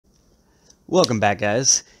Welcome back,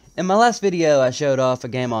 guys. In my last video, I showed off a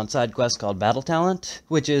game on Sidequest called Battle Talent,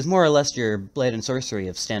 which is more or less your Blade and Sorcery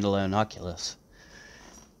of standalone Oculus.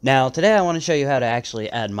 Now, today I want to show you how to actually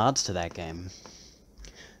add mods to that game.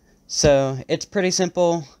 So, it's pretty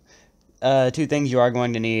simple. Two things you are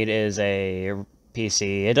going to need is a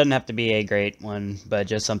PC. It doesn't have to be a great one, but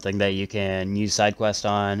just something that you can use Sidequest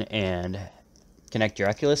on and connect your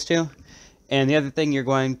Oculus to. And the other thing you're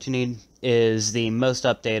going to need is the most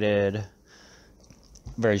updated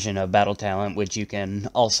version of Battle Talent, which you can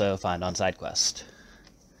also find on Sidequest.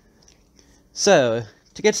 So,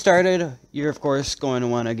 to get started, you're of course going to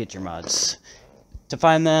want to get your mods. To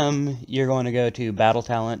find them, you're going to go to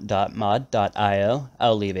battletalent.mod.io.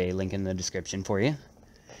 I'll leave a link in the description for you.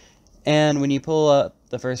 And when you pull up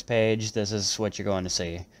the first page, this is what you're going to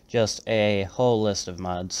see. Just a whole list of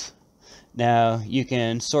mods. Now, you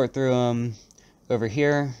can sort through them over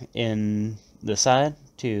here in the side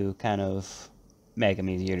to kind of make them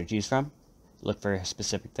easier to choose from. Look for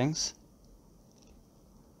specific things.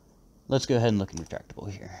 Let's go ahead and look in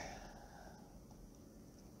Retractable here.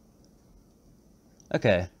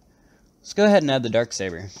 Okay, let's go ahead and add the Dark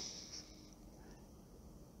Saber.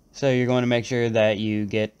 So you're going to make sure that you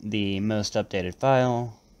get the most updated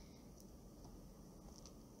file.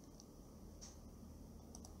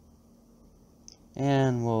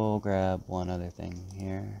 And we'll grab one other thing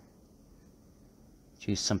here.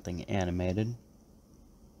 Choose something animated.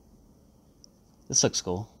 This looks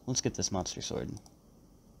cool. Let's get this monster sword.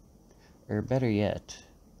 Or better yet,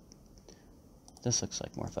 this looks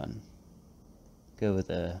like more fun. Go with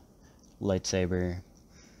a lightsaber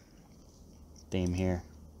theme here.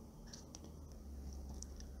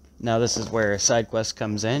 Now this is where Sidequest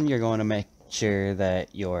comes in. You're going to make sure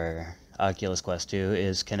that your Oculus Quest 2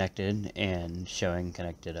 is connected and showing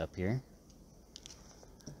connected up here.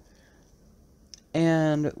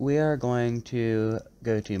 And we are going to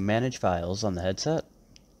go to Manage Files on the headset.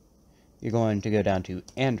 You're going to go down to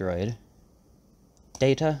Android,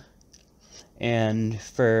 Data, and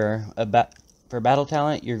for Battle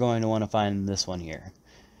Talent, you're going to want to find this one here,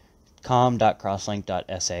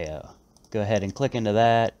 com.crosslink.sao. Go ahead and click into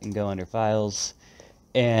that and go under Files,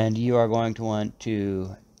 and you are going to want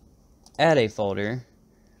to add a folder.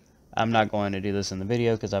 I'm not going to do this in the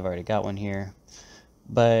video because I've already got one here,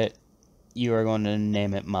 but you are going to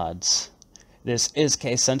name it Mods. This is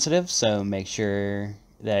case sensitive, so make sure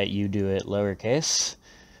that you do it lowercase.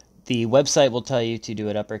 The website will tell you to do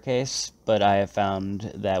it uppercase, but I have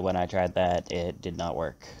found that when I tried that, it did not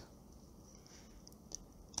work.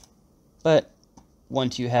 But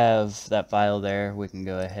once you have that file there, we can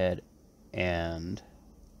go ahead and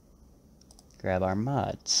grab our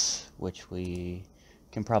mods, which we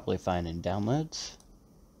can probably find in downloads.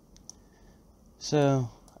 So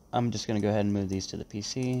I'm just going to go ahead and move these to the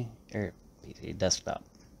PC desktop.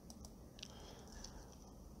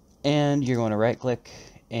 And you're going to right click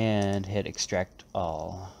and hit extract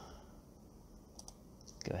all.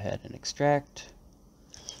 Go ahead and extract.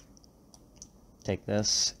 Take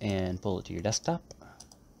this and pull it to your desktop.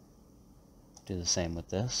 Do the same with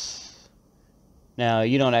this. Now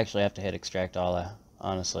you don't actually have to hit extract all.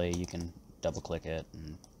 Honestly, you can double click it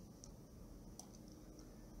and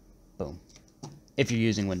boom. If you're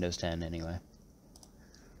using Windows 10 anyway.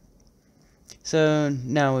 So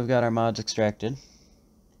now we've got our mods extracted.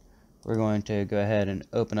 We're going to go ahead and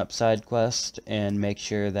open up Sidequest and make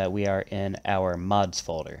sure that we are in our mods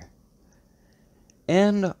folder.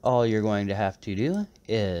 And all you're going to have to do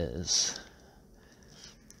is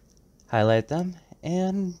highlight them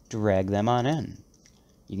and drag them on in.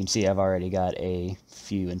 You can see I've already got a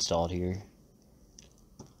few installed here.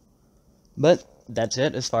 But that's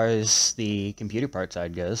it as far as the computer part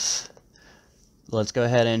side goes. Let's go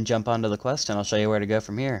ahead and jump onto the quest and I'll show you where to go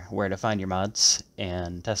from here, where to find your mods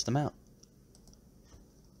and test them out.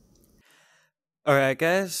 Alright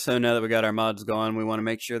guys, so now that we got our mods going, we want to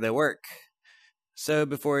make sure they work. So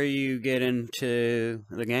before you get into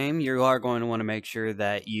the game, you are going to want to make sure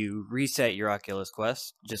that you reset your Oculus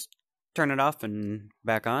Quest. Just turn it off and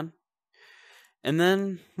back on. And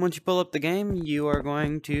then, once you pull up the game, you are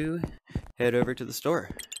going to head over to the store.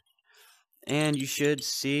 And you should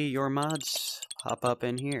see your mods pop up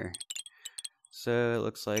in here. So, it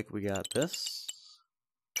looks like we got this.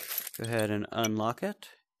 Go ahead and unlock it.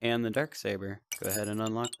 And the Dark Saber. Go ahead and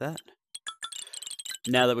unlock that.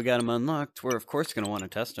 Now that we got them unlocked, we're of course going to want to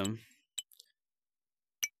test them.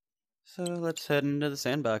 So, let's head into the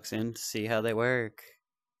sandbox and see how they work.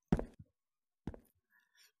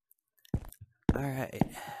 Alright.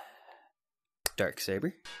 Dark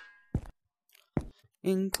Saber.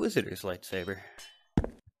 Inquisitor's Lightsaber.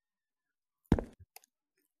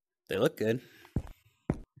 They look good.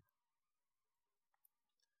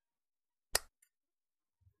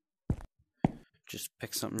 Just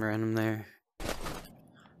pick something random there.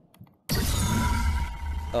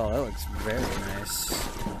 Oh, that looks very nice.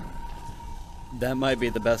 That might be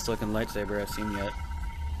the best looking lightsaber I've seen yet.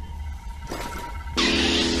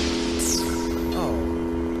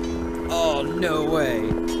 Oh. Oh, no way.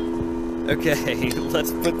 Okay,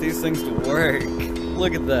 let's put these things to work.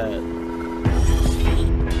 Look at that.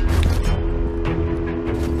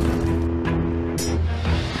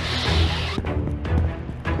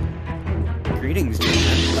 Greetings,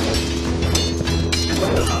 gentlemen.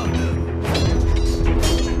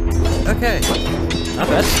 Okay, not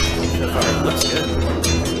bad so far. Looks good.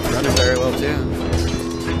 Running very well too.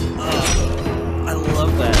 Oh, I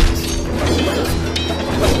love that.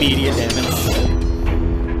 Immediate damage.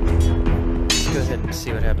 Let's go ahead and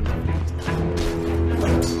see what happens.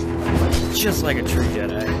 Just like a true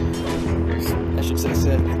Jedi. I should say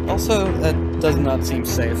Sith. Also, that does not seem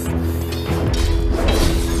safe.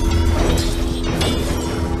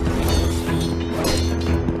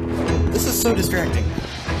 This is so distracting.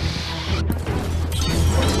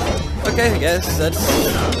 Okay, guys, that's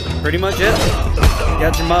pretty much it.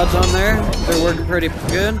 Got your mods on there. They're working pretty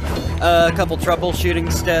good. A couple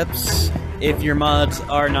troubleshooting steps. If your mods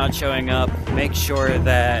are not showing up, make sure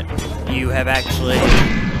that you have actually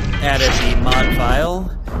added the mod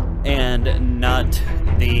file and not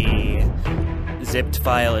the zipped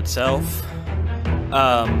file itself.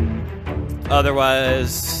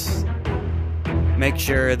 Otherwise, make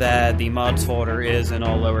sure that the mods folder is in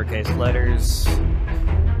all lowercase letters.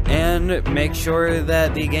 And make sure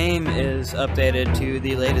that the game is updated to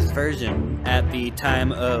the latest version. At the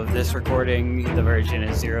time of this recording, the version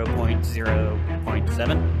is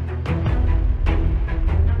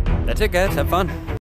 0.0.7. That's it, guys. Have fun.